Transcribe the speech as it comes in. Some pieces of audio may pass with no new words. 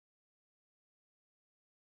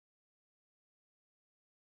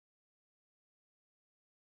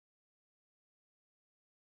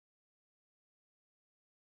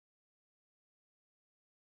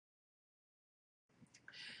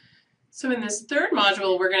So in this third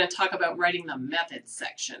module, we're going to talk about writing the methods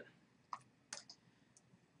section.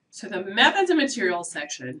 So the methods and materials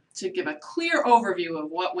section should give a clear overview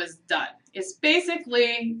of what was done. It's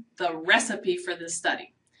basically the recipe for the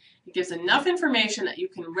study. It gives enough information that you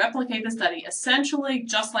can replicate the study essentially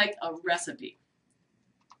just like a recipe.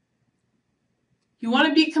 You want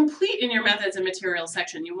to be complete in your methods and materials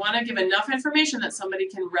section. You want to give enough information that somebody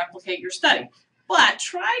can replicate your study. But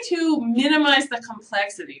try to minimize the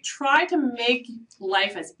complexity. Try to make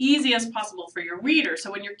life as easy as possible for your reader.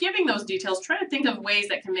 So when you're giving those details, try to think of ways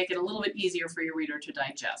that can make it a little bit easier for your reader to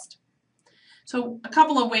digest. So a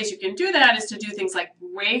couple of ways you can do that is to do things like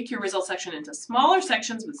break your results section into smaller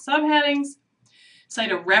sections with subheadings,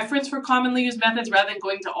 cite a reference for commonly used methods rather than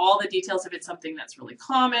going to all the details if it's something that's really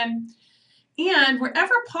common, and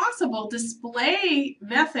wherever possible, display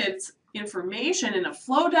methods information in a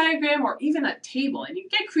flow diagram or even a table. And you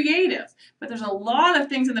get creative, but there's a lot of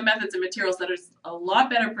things in the methods and materials that are a lot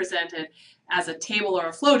better presented as a table or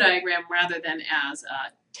a flow diagram rather than as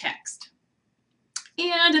a text.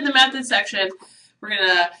 And in the methods section, we're going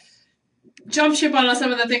to jump ship on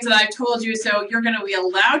some of the things that I've told you. So you're going to be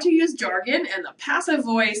allowed to use jargon and the passive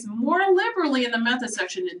voice more liberally in the methods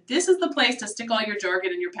section. And this is the place to stick all your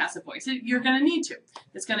jargon and your passive voice. You're going to need to.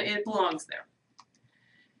 It belongs there.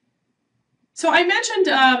 So I mentioned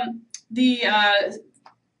the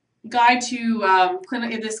guide to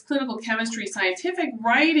this clinical chemistry scientific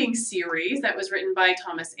writing series that was written by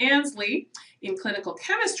Thomas Ansley in clinical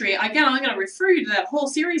chemistry. Again, I'm going to refer you to that whole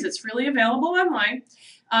series. It's freely available online.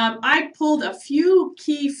 I pulled a few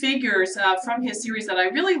key figures from his series that I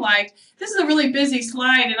really liked. This is a really busy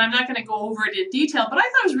slide, and I'm not going to go over it in detail, but I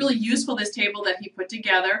thought it was really useful, this table that he put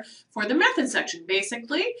together for the method section.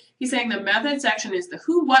 Basically, he's saying the method section is the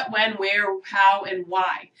who, what, when, where, how, and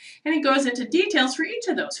why. And he goes into details for each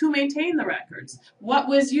of those. Who maintained the records? What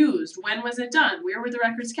was used? When was it done? Where were the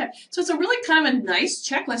records kept? So it's a really kind of a nice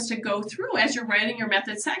checklist to go through as you're writing your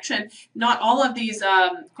method section. Not all of these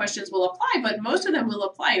questions will apply, but most of them will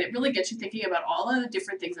apply, and it really gets you thinking about all of the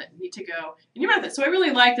different things that need to go in your method. So I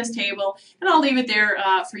really like this table, and I'll leave it there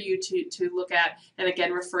for you to look at, and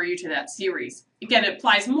again refer you to that series. Again, it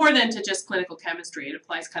applies more than to just clinical chemistry. It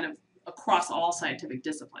applies kind of across all scientific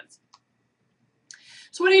disciplines.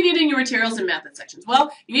 So what do you need in your materials and method sections?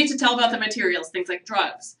 Well, you need to tell about the materials, things like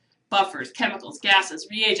drugs, buffers, chemicals, gases,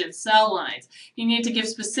 reagents, cell lines. You need to give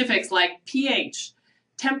specifics like pH,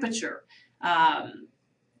 temperature,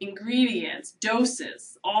 ingredients,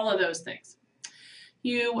 doses, all of those things.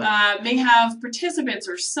 You may have participants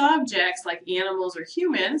or subjects like animals or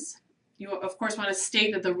humans. You, of course, want to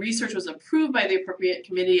state that the research was approved by the appropriate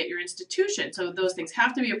committee at your institution. So those things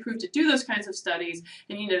have to be approved to do those kinds of studies,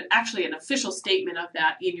 and you need actually an official statement of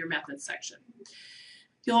that in your methods section.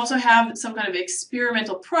 You'll also have some kind of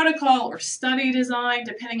experimental protocol or study design,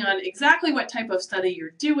 depending on exactly what type of study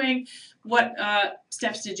you're doing. What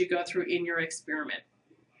steps did you go through in your experiment?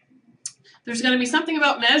 There's going to be something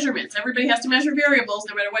about measurements. Everybody has to measure variables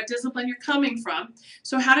no matter what discipline you're coming from.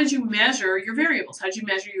 So how did you measure your variables? How did you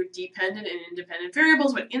measure your dependent and independent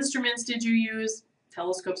variables? What instruments did you use?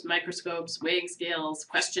 Telescopes, microscopes, weighing scales,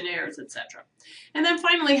 questionnaires, etc. And then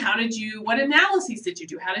finally, what analyses did you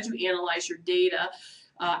do? How did you analyze your data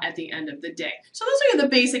at the end of the day? So those are the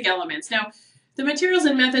basic elements. Now, the materials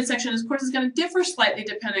and methods section, of course, is going to differ slightly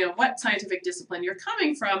depending on what scientific discipline you're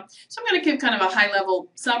coming from. So I'm going to give kind of a high-level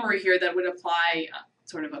summary here that would apply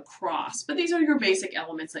sort of across. But these are your basic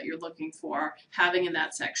elements that you're looking for having in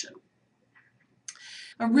that section.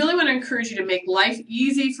 I really want to encourage you to make life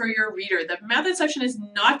easy for your reader. The method section is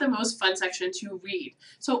not the most fun section to read.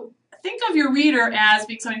 So think of your reader as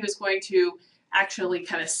being somebody who's going to actually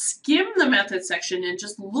kind of skim the method section and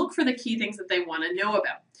just look for the key things that they want to know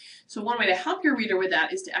about. So one way to help your reader with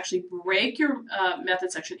that is to actually break your method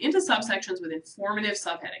section into subsections with informative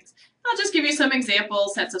subheadings. I'll just give you some example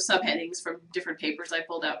sets of subheadings from different papers I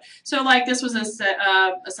pulled out. So like this was a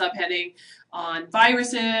subheading on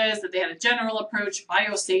viruses, that they had a general approach,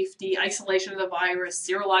 biosafety, isolation of the virus,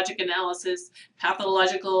 serologic analysis,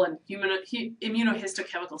 pathological and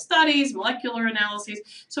immunohistochemical studies, molecular analyses.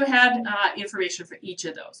 So it had information for each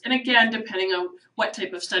of those. And again, depending on what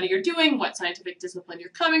type of study you're doing, what scientific discipline you're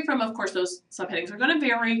coming from, of course, those subheadings are going to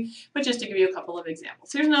vary, but just to give you a couple of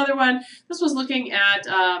examples. Here's another one. This was looking at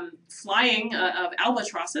flying of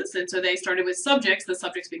albatrosses, and so they started with subjects, the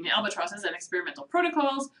subjects being the albatrosses, and experimental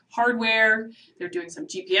protocols, hardware. They're doing some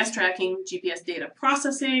GPS tracking, GPS data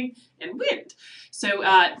processing, and wind. So,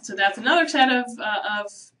 so that's another set of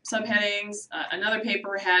subheadings. Another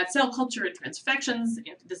paper had cell culture and transfections.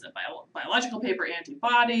 This is a biological paper,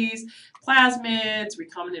 antibodies, plasmids,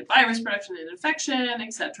 recombinant virus production and infection,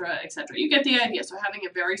 etc., etc. You get the idea. So having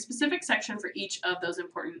a very specific section for each of those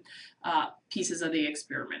important pieces of the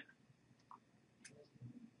experiment.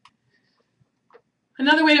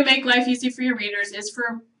 Another way to make life easy for your readers is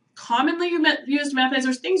for commonly used methods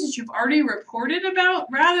or things that you've already reported about,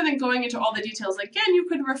 rather than going into all the details. Again, you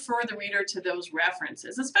could refer the reader to those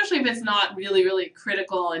references, especially if it's not really, really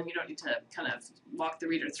critical and you don't need to kind of walk the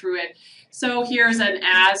reader through it. So here's an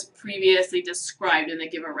as previously described, and they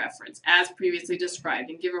give a reference. As previously described,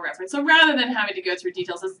 and give a reference. So rather than having to go through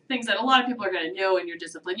details of things that a lot of people are going to know in your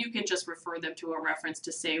discipline, you can just refer them to a reference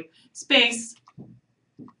to save space.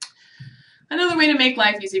 Another way to make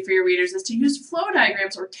life easy for your readers is to use flow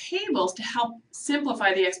diagrams or tables to help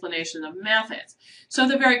simplify the explanation of methods. So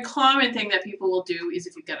the very common thing that people will do is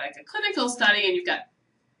if you've got like a clinical study and you've got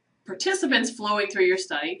participants flowing through your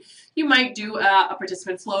study, you might do a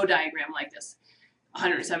participant flow diagram like this.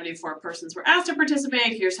 174 persons were asked to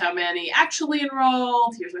participate. Here's how many actually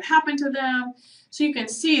enrolled. Here's what happened to them. So you can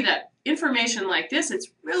see that information like this,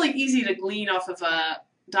 it's really easy to glean off of a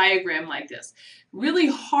diagram like this. Really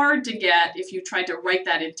hard to get if you tried to write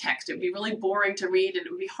that in text. It would be really boring to read, and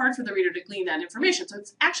it would be hard for the reader to glean that information. So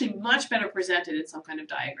it's actually much better presented in some kind of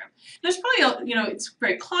diagram. There's probably, it's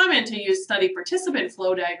very common to use study participant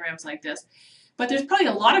flow diagrams like this, but there's probably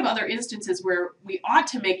a lot of other instances where we ought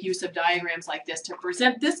to make use of diagrams like this to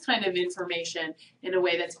present this kind of information in a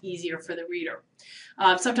way that's easier for the reader.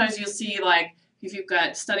 Sometimes you'll see, like, if you've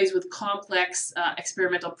got studies with complex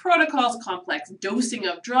experimental protocols, complex dosing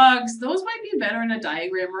of drugs, those might be better in a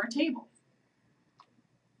diagram or a table.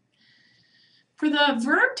 For the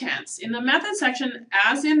verb tense, in the method section,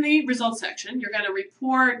 as in the results section, you're going to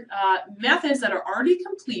report methods that are already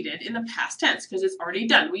completed in the past tense because it's already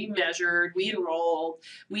done. We measured, we enrolled,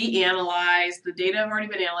 we analyzed, the data have already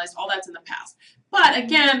been analyzed, all that's in the past. But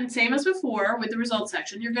again, same as before with the results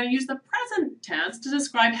section, you're going to use the present tense to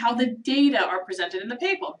describe how the data are presented in the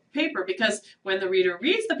paper because when the reader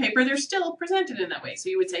reads the paper, they're still presented in that way. So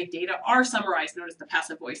you would say data are summarized. Notice the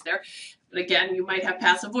passive voice there. But again, you might have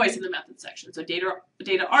passive voice in the method section. So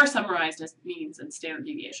data are summarized as means and standard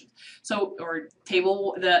deviations. So, or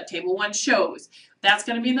the table 1 shows. That's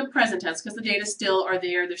going to be in the present tense because the data still are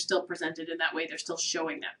there. They're still presented in that way. They're still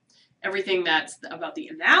showing that. Everything that's about the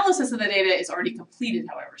analysis of the data is already completed,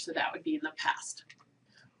 however, so that would be in the past.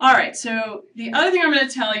 All right, so the other thing I'm going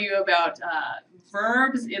to tell you about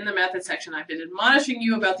verbs in the method section, I've been admonishing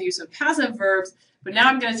you about the use of passive verbs, but now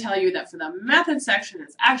I'm going to tell you that for the method section,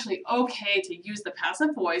 it's actually okay to use the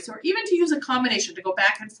passive voice or even to use a combination to go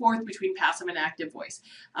back and forth between passive and active voice.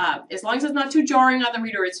 As long as it's not too jarring on the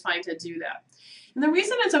reader, it's fine to do that. And the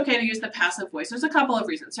reason it's okay to use the passive voice, there's a couple of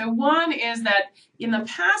reasons. So one is that in the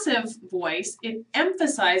passive voice, it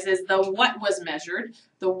emphasizes the what was measured,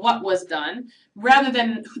 the what was done, rather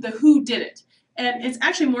than the who did it. And it's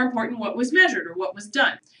actually more important what was measured or what was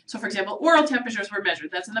done. So for example, oral temperatures were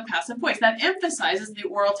measured. That's in the passive voice. That emphasizes the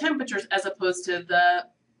oral temperatures as opposed to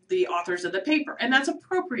the authors of the paper. And that's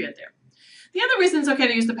appropriate there. The other reason it's okay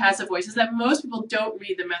to use the passive voice is that most people don't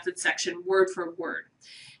read the method section word for word.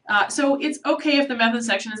 So it's okay if the method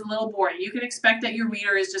section is a little boring. You can expect that your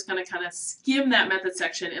reader is just going to kind of skim that method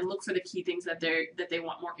section and look for the key things that they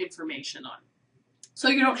want more information on. So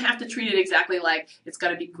you don't have to treat it exactly like it's got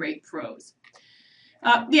to be great prose.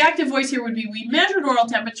 The active voice here would be we measured oral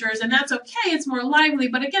temperatures, and that's okay, it's more lively,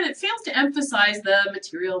 but again, it fails to emphasize the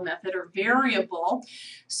material, method, or variable.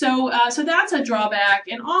 So that's a drawback.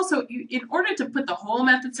 And also, in order to put the whole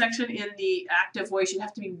method section in the active voice, you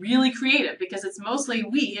have to be really creative because it's mostly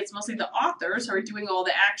the authors who are doing all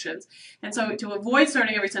the actions. And so to avoid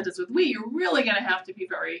starting every sentence with we, you're really going to have to be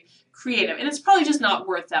very creative. And it's probably just not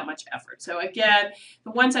worth that much effort. So again,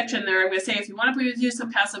 the one section there, I'm going to say if you want to use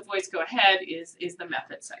some passive voice, go ahead, is the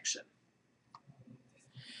method section.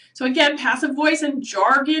 So again, passive voice and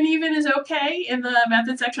jargon even is okay in the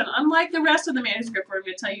method section, unlike the rest of the manuscript where I'm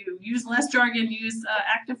going to tell you use less jargon, use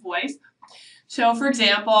active voice. So for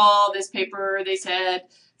example, this paper, they said,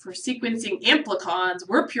 for sequencing amplicons,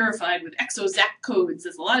 we're purified with exozac codes.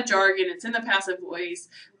 There's a lot of jargon. It's in the passive voice.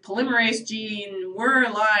 Polymerase gene, we're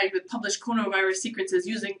aligned with published coronavirus sequences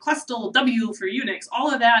using Clustal W for Unix.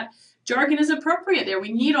 All of that jargon is appropriate there.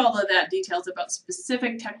 We need all of that details about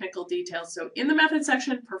specific technical details. So in the method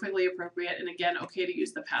section, perfectly appropriate. And again, okay to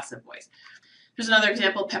use the passive voice. Here's another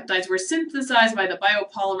example. Peptides were synthesized by the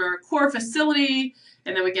biopolymer core facility.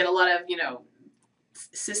 And then we get a lot of,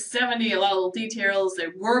 Cis70, a lot of little details. They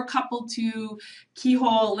were coupled to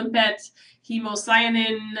keyhole, limpet,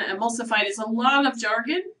 hemocyanin, emulsified. It's a lot of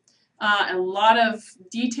jargon, a lot of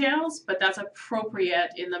details, but that's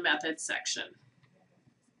appropriate in the methods section.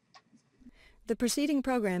 The preceding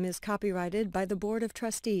program is copyrighted by the Board of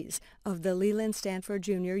Trustees of the Leland Stanford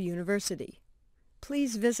Junior University.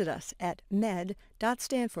 Please visit us at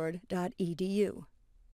med.stanford.edu.